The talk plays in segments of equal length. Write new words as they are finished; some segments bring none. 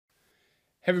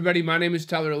Hey everybody, my name is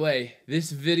Tyler Lay.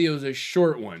 This video is a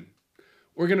short one.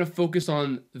 We're going to focus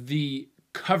on the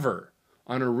cover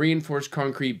on a reinforced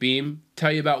concrete beam,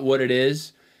 tell you about what it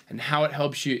is and how it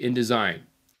helps you in design.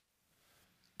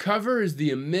 Cover is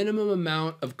the minimum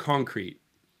amount of concrete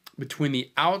between the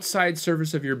outside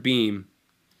surface of your beam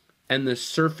and the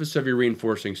surface of your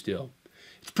reinforcing steel.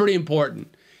 It's pretty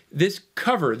important. This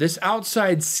cover, this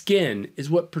outside skin, is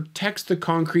what protects the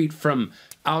concrete from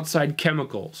outside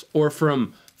chemicals or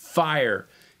from fire.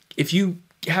 If you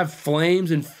have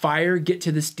flames and fire get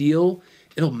to the steel,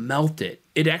 it'll melt it.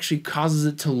 It actually causes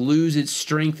it to lose its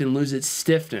strength and lose its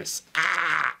stiffness.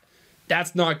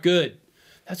 That's not good.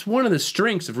 That's one of the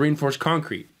strengths of reinforced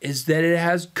concrete, is that it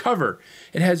has cover.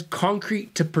 It has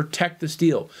concrete to protect the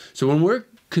steel. So when we're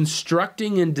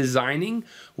constructing and designing,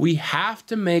 we have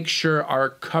to make sure our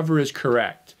cover is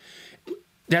correct.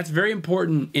 That's very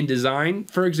important in design.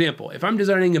 For example, if I'm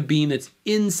designing a beam that's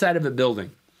inside of a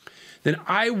building, then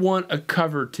I want a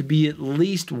cover to be at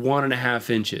least 1.5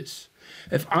 inches.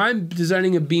 If I'm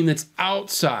designing a beam that's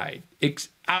outside,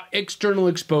 external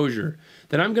exposure,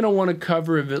 then I'm going to want a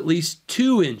cover of at least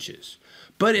 2 inches.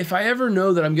 But if I ever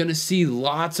know that I'm going to see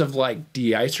lots of like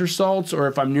de-icer salts, or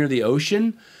if I'm near the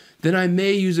ocean, then I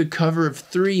may use a cover of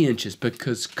 3 inches,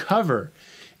 because cover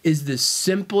is the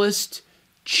simplest,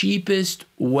 cheapest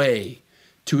way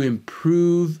to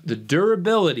improve the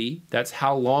durability, that's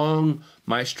how long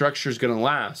my structure is going to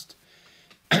last,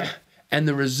 and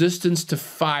the resistance to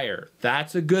fire.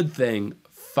 That's a good thing.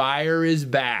 Fire is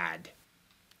bad.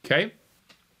 Okay?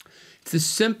 It's the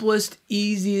simplest,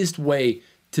 easiest way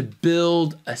to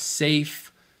build a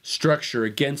safe structure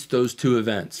against those two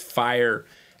events, fire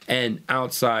and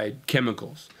outside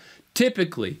chemicals.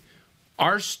 Typically,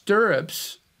 our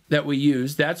stirrups that we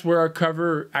use, that's where our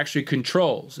cover actually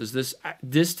controls, is this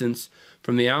distance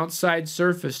from the outside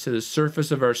surface to the surface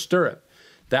of our stirrup.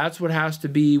 That's what has to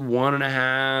be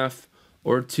 1.5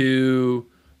 or 2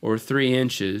 or 3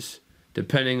 inches,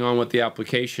 depending on what the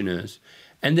application is.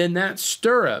 And then that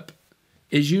stirrup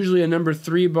is usually a number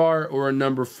 3 bar or a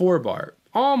number 4 bar.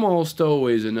 Almost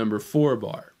always a number 4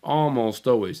 bar, almost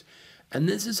always. And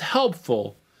this is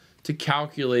helpful to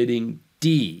calculating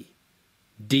D.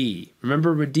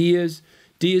 Remember what D is?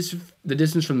 D is the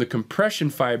distance from the compression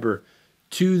fiber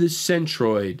to the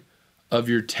centroid of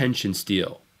your tension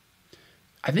steel.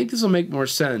 I think this will make more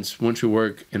sense once we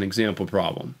work an example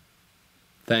problem.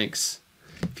 Thanks.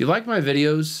 If you like my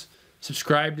videos,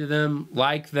 subscribe to them,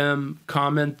 like them,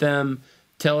 comment them,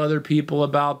 tell other people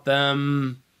about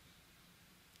them.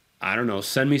 I don't know,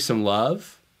 send me some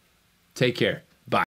love. Take care.